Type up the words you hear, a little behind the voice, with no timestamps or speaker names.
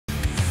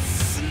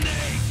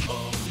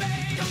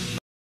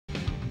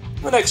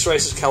My next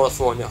race is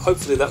California.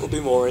 Hopefully that will be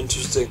more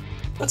interesting.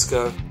 Let's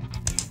go.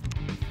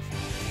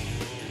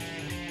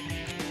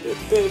 Bip,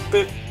 bip,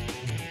 bip.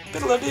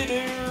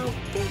 Biddle-a-dee-doo.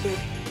 Bip, bip.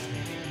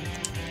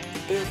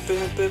 Bip,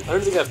 bip, bip. I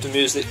don't think I have to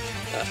mute it.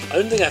 I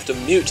don't think I have to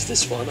mute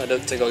this one. I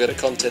don't think I'll get a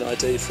content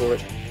ID for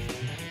it.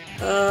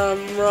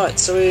 Right,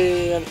 so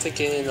I'm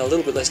thinking a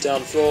little bit less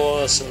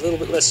downforce, a little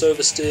bit less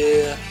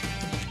oversteer,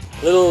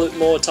 a little bit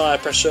more tyre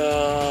pressure,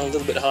 a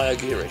little bit higher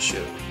gear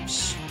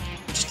ratios.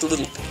 Just a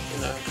little bit,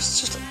 you know,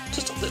 just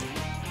a little.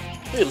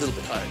 Maybe a little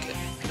bit higher gear.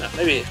 No,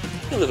 maybe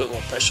a little bit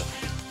more pressure.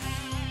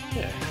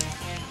 Yeah.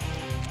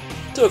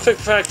 Do a quick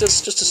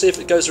practice just to see if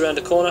it goes around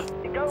a corner.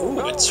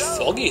 Ooh, it's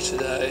foggy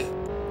today.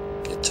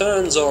 It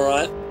turns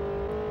alright.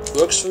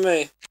 Works for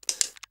me.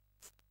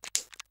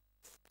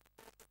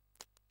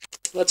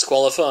 Let's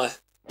qualify.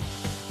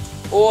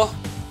 Or,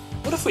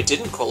 what if we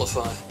didn't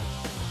qualify?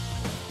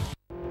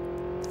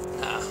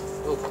 Nah,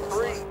 we'll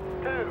qualify. 3,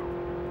 2,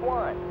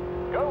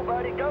 1, go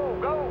buddy, go,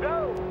 go,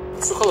 go!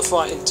 If we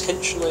qualify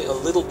intentionally a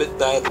little bit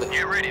badly,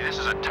 Get ready, this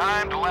is a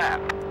timed lap.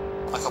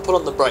 like I'll put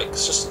on the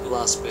brakes just at the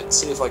last bit,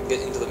 see if I can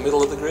get into the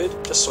middle of the grid,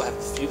 just so I have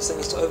a few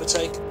things to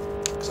overtake,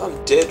 because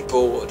I'm dead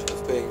bored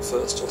of being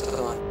first all the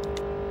time.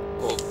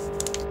 Or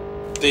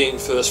being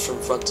first from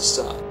front to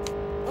start.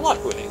 I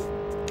like winning,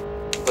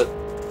 but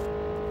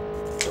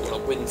I don't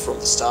want to win from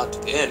the start to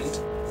the end.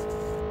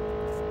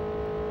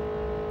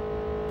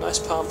 Nice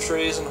palm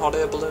trees and hot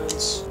air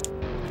balloons.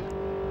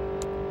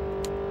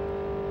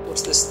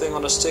 What's this thing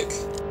on a stick?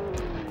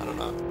 I don't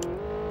know.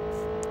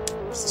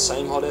 It's the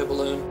same hot air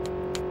balloon.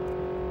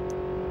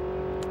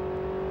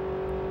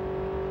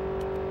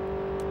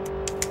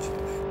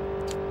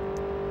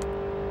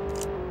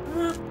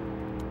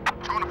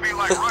 It's going to feel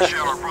like rush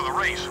hour for the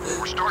race.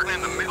 We're starting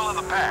in the middle of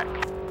the pack.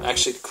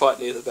 Actually, quite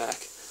near the back.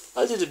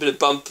 I did a bit of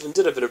bump and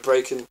did a bit of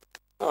braking.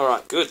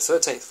 Alright, good.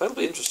 13th. That'll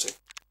be interesting.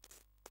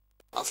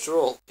 After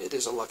all, it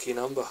is a lucky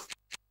number.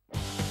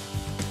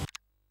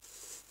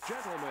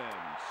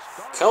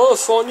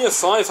 California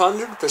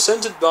 500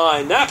 presented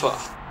by Napa.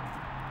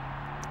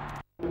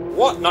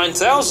 What?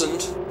 9,000?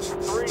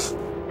 3,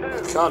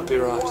 2, Can't be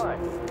right.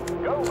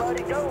 1, go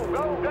buddy, go,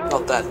 go, go!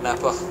 Not that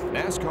Napa.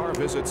 NASCAR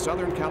visits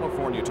Southern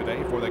California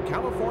today for the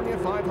California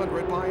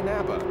 500 by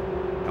Napa.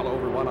 Hello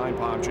everyone, I'm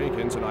Bob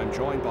Jenkins and I'm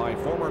joined by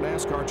former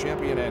NASCAR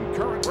champion and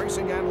current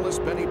racing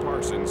analyst Benny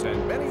Parsons.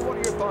 And Benny, what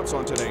are your thoughts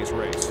on today's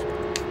race?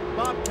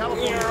 Bob,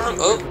 California Yeah. is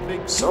Oh, a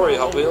big sorry,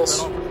 fuel Hot Wheels.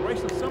 that offers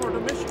races similar to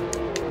Michigan.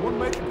 One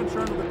major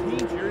concern of the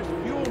teams here is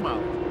fuel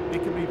mileage.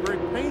 It can be very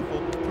painful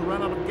to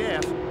run out of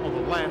gas on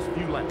the last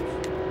few laps.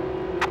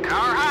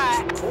 Car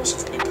high, Of course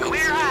it can be painful.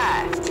 clear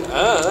high,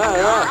 Ah.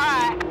 car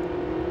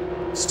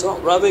high.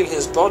 Stop rubbing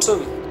his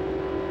bottom.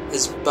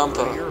 His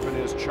bumper. Bernie Irvin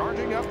is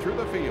charging up through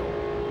the field.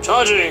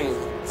 Charging!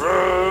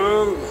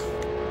 Vroom!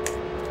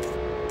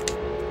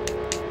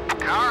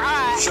 Car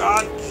high.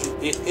 Charge!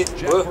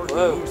 Jeff Whoa, Burton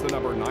whoa. moves the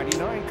number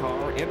 99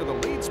 car into the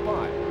lead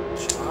spot.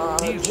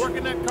 Charge. He's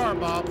working that car,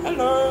 Bob.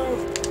 Hello!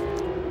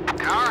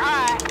 Car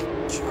high.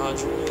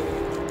 Charging.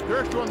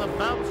 They're showing the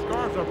battle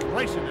scars of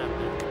racing out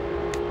there.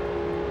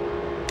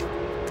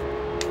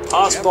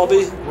 Pass, Jeff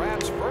Bobby. Gordon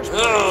grabs first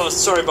Oh, place.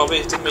 sorry, Bobby.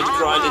 Didn't mean to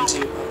grind into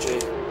you. Oh, gee.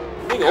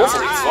 You're being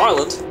awfully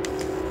violent.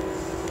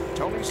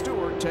 Tony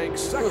Stewart takes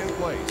second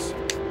place.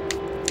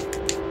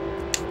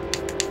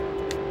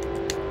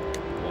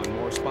 One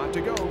more spot to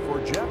go for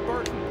Jeff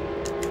Burton.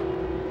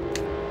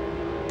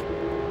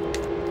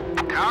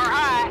 Car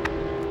high.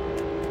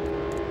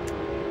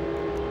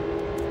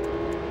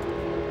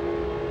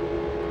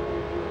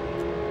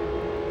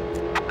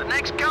 The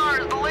next car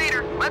is the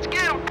leader. Let's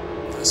get him.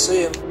 I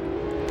see him.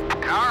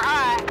 Car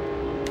high.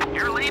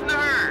 You're leading the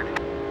herd.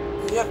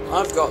 Yep,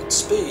 I've got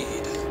speed.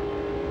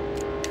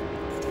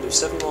 I can do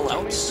 7 more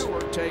Tony laps.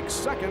 Stewart takes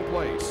second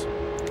place.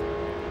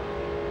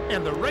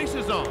 And the race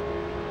is on.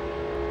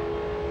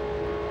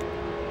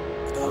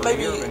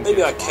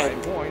 Maybe I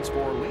can. 5 points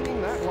for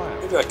leading that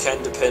lap. Maybe I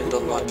can depend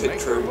on my Will pit make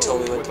crew the to tell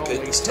me move when with to pit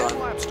only this 10 time.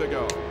 laps to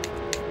go.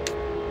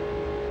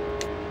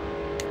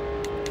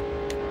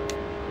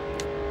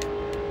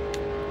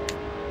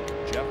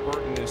 Jeff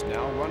Burton is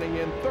now running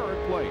in third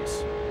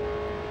place.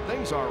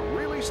 Things are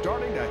really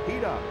starting to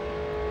heat up.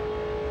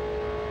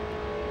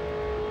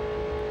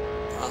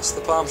 Past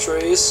the palm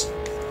trees.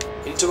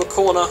 Into a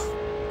corner.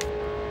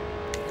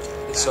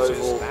 This That's his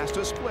oval.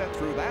 fastest split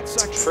through that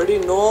section. Pretty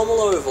normal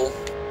oval.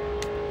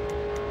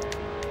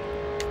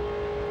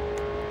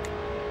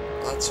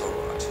 That's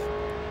alright.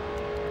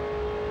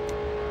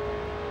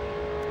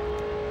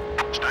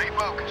 Stay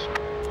focused.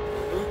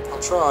 I'll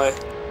try.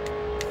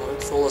 I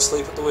won't fall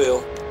asleep at the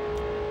wheel.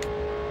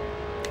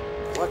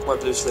 I like my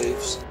blue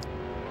sleeves.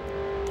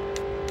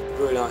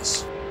 Very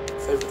nice.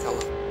 Favourite colour.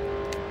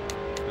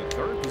 The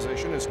third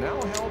position is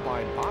now held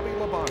by Bobby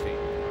Labonte.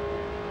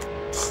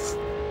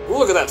 Ooh,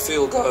 look at that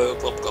field go.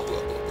 Glop, glop,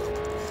 glop, glop, glop.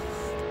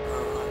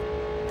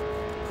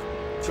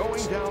 Alright.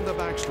 Going down the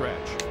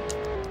backstretch.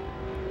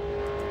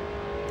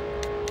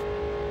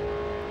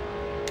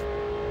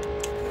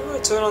 How do I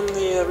turn on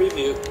the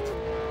review?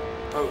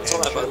 Oh, it's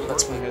on that button.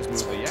 That's my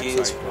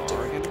gears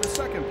pointing. into the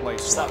second place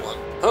It's that slot.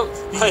 one. Oh,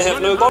 I He's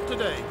have no running hot body.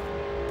 today.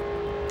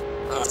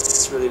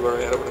 That's really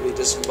worrying. I don't want to be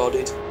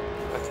disembodied.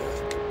 Okay.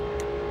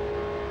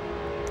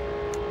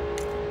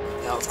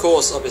 Now, of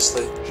course,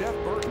 obviously, Jeff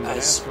Burton, the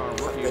as NASCAR I've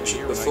Rookie of the mentioned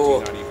Year before,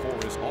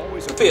 1994, is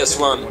always the a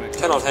contender when PS1 it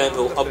cannot comes down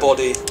handle to a the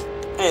body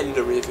and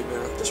a rearview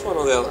mirror. Just one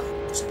or the other.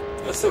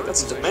 I think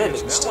that's position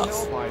demanding is now stuff.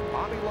 held by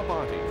Bobby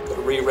Labonte. Got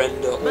to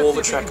re-render Let's all see the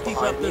if we track can keep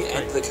behind up me this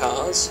and pace. the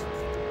cars.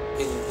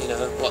 In, you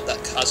know, what,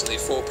 that car's only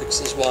 4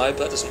 pixels wide,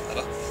 but that doesn't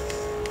matter.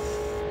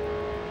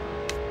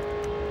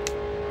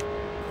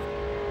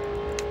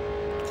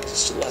 Because it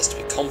still has to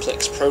be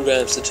complex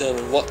programs to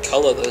determine what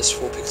colour those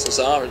 4 pixels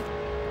are.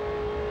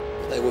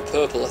 And they were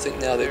purple, I think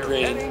now they're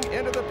green. Heading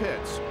into the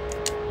pits.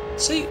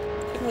 See,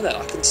 even with that,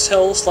 I can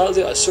tell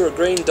slightly. I saw a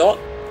green dot.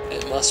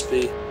 It must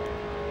be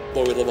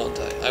Bobby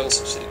Labonte. I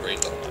also see a green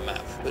dot on my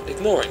map, but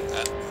ignoring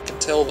that, I can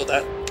tell that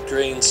that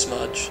green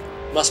smudge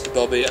must be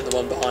Bobby, and the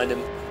one behind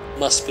him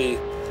must be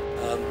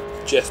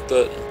Jeff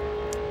Burton,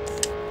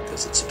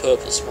 because it's a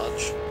purple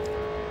smudge.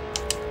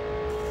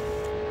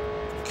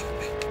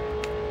 Okay.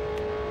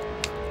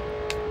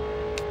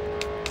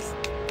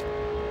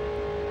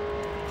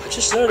 I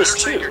just noticed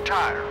Better save your too,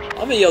 tires.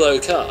 I'm a yellow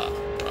car,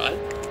 right?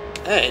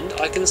 And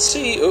I can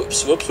see,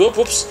 oops, whoops,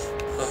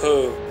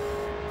 oh,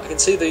 I can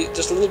see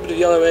just a little bit of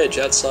yellow edge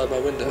outside my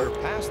window. We're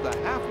past the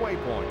halfway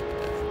point.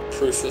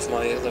 Proof of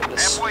my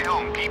yellowness. Halfway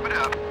home, keep it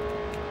up.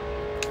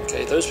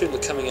 Okay, those people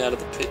are coming out of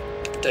the pit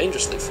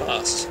dangerously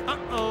fast.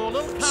 Uh-oh,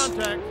 little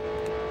contact.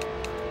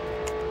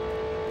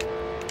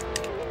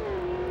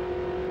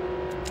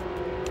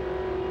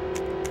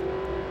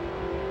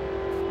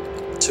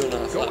 Two and a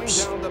half Going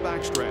laps. down the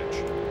backstretch.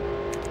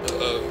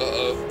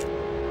 Uh-oh.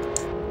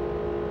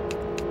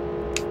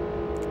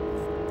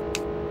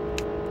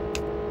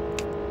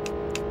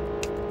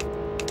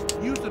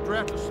 Use the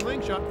draft to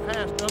slingshot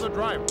past other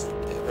drivers.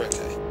 Yeah, we're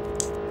okay.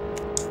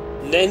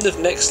 End of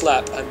next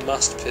lap, I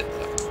must pit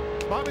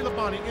though. Bobby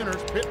Labonte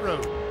enters pit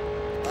road.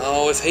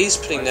 Oh, if he's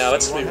pitting now,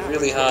 Let's that's see going to be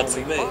what really hard happens for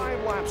with me. only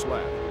 5 laps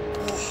left.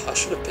 Oh, I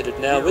should have pitted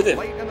now We're with him.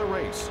 late in the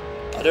race.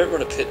 I don't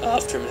want to pit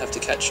after him and have to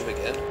catch him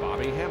again.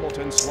 Bobby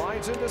Hamilton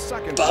slides into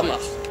second Bummer.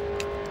 place.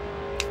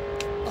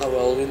 Oh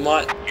well, we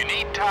might You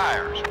need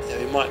tires. be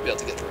able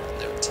to get around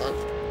there in time.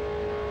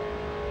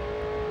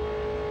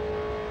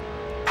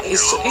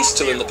 He's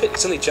still in the pit,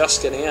 he's only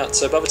just getting out,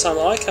 so by the time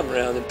I come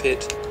around and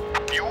pit,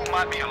 Fuel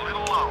might be a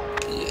little low.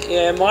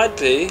 yeah, it might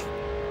be.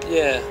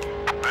 Yeah.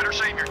 Better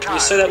save your Can you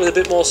tires. say that with a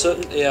bit more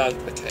certainty? Yeah,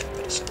 okay,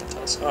 better say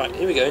that. Alright,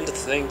 here we go, into the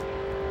thing.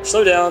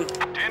 Slow down,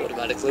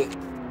 automatically.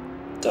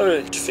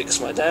 Don't fix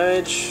my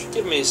damage.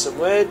 Give me some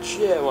wedge.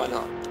 Yeah, why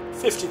not?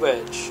 50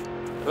 wedge.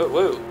 Oh,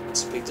 whoa,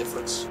 that's a big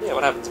difference. Yeah,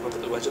 what happens if I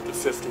put the wedge up to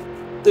 50?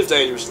 Live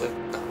dangerously.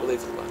 No, we'll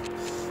leave it alone.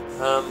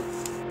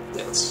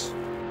 Yeah,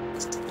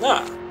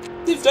 nah,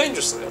 live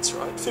dangerously, that's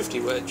right. 50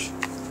 wedge.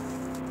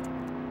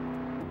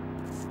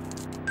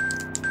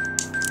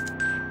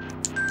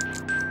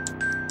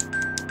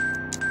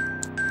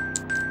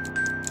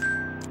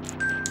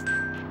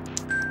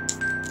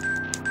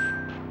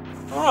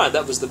 Alright,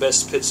 that was the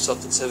best pit stop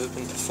that's ever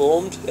been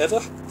performed, ever.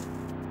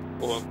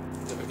 Or,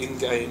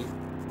 in-game.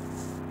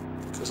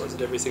 Because I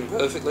did everything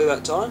perfectly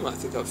that time. I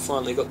think I've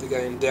finally got the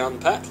game down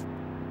pat.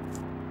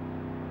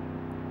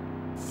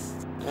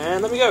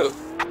 And there we go.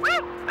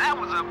 Woo, that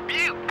was a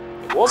beaut.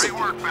 It was a Great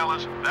work, beaut.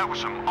 fellas. That was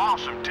some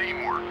awesome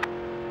teamwork.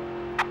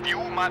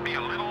 Fuel might be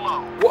a little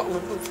low.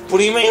 What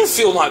do you mean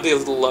fuel might be a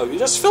little low? You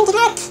just filled it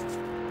up!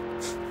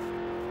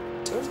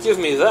 Don't give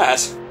me that.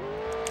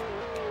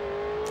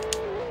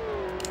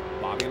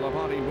 Bobby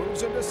Labonte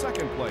moves into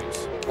second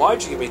place.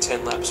 Why'd you give me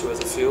 10 laps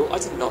worth of fuel? I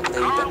did not need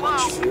that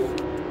much fuel.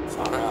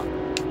 Far out.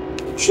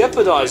 You're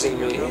jeopardizing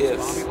me here,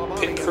 Bobby Labonte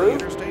pit in the crew.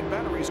 Interstate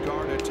Batteries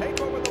car to take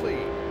over the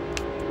lead.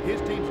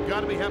 His team's got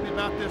to be happy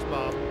about this,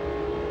 Bob.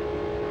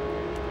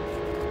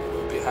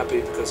 We'll be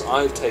happy because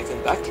I've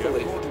taken back the Jeff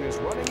lead. Gordon is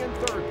running in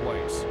third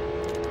place.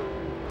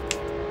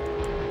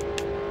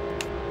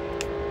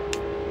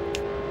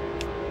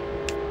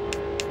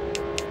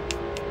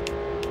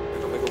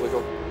 Wiggle, wiggle,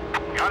 wiggle.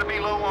 Gotta be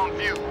low on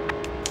fuel.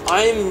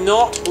 I'm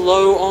not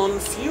low on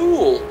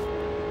fuel.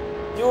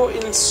 You're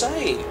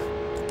insane.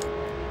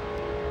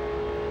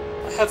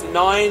 I have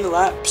 9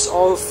 laps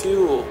of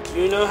fuel.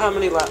 Do you know how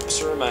many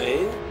laps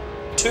remain?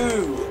 2.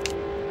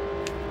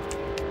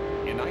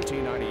 In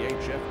 1998,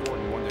 Jeff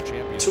Gordon won the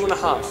championship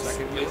 2.5. for the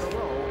second year in a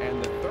row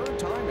and the third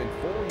time in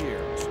 4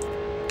 years.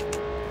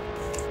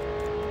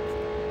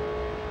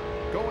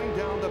 Going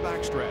down the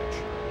backstretch.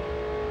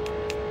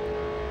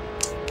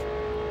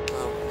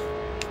 Oh.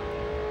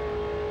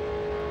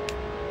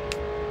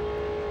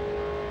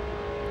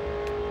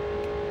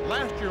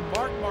 Last year,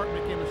 Mark Martin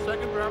became the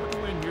second driver to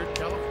win here at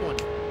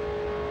California.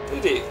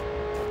 Did he?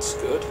 That's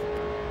good.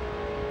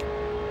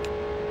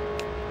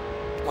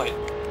 Wait,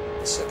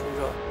 the second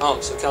drive. Oh,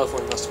 so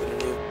California must have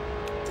been a new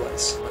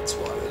place. That's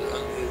why there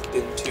only had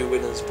been 2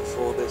 winners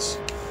before this.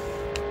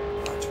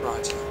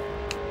 Right.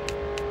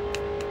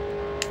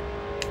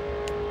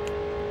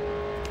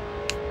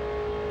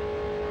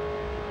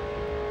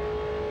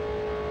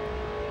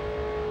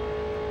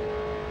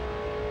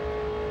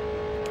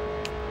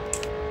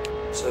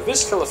 So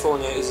this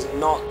California is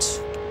not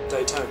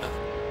Daytona.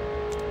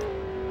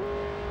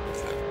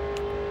 Okay.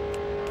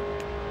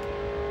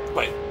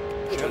 Wait,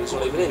 Daytona's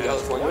not even in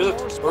California,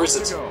 is it? Or is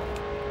it? Oh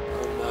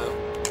no,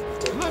 I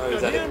don't know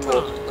that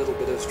important little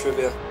bit of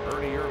trivia.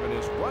 Ernie Irvin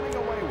is running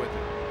away with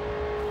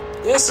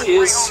it. Yes, he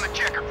is. On the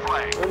checkered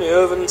flag. Ernie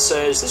Irvin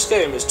says this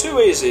game is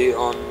too easy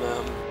on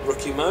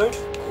rookie mode,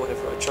 or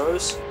whatever I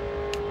chose.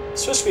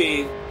 It's supposed to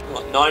be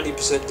what,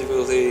 90%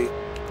 difficulty,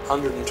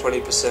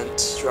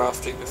 120%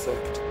 drafting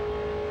effect.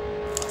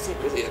 I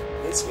think really it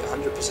needs to be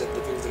 100%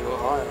 difficulty or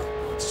higher.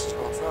 It's just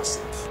not fast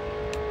enough.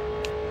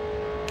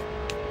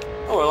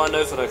 Oh well, I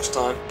know for next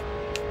time.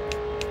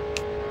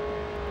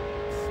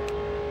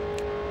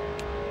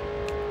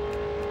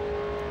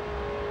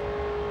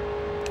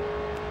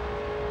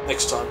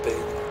 Next time being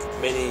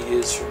like many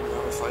years from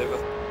now if I ever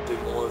do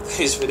more of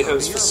these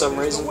videos for some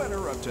reason. I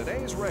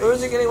don't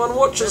think anyone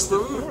watches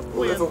them,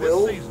 or ever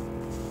will. Look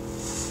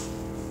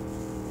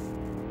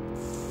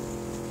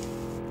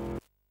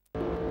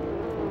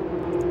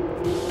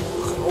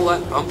at all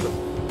that bumping.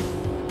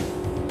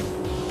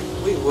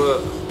 We were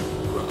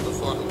rather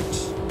violent.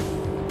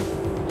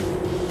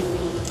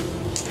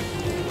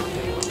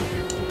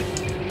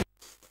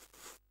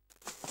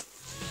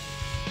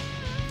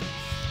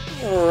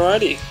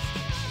 Alrighty.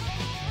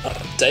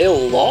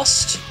 Dale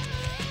lost?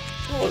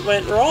 What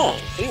went wrong?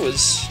 He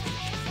was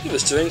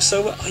doing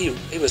so well.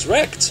 He was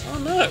wrecked. Oh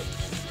no.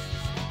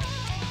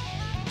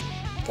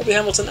 Probably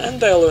Hamilton and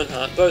Dale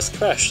Earnhardt both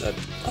crashed. I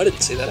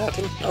didn't see that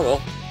happen. Oh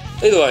well.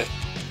 Either way,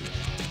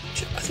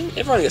 I think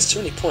everyone gets too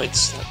many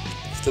points.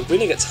 If the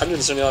winner gets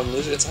 175 and the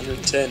loser gets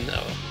 110, oh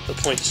well, the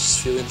points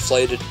just feel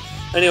inflated.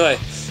 Anyway,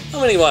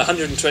 I'm winning by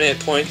 128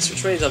 points,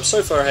 which means I'm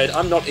so far ahead,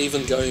 I'm not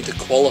even going to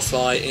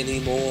qualify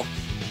anymore.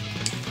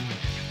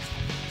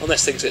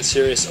 Unless things get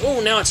serious.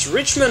 Oh, now it's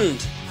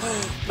Richmond!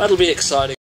 That'll be exciting.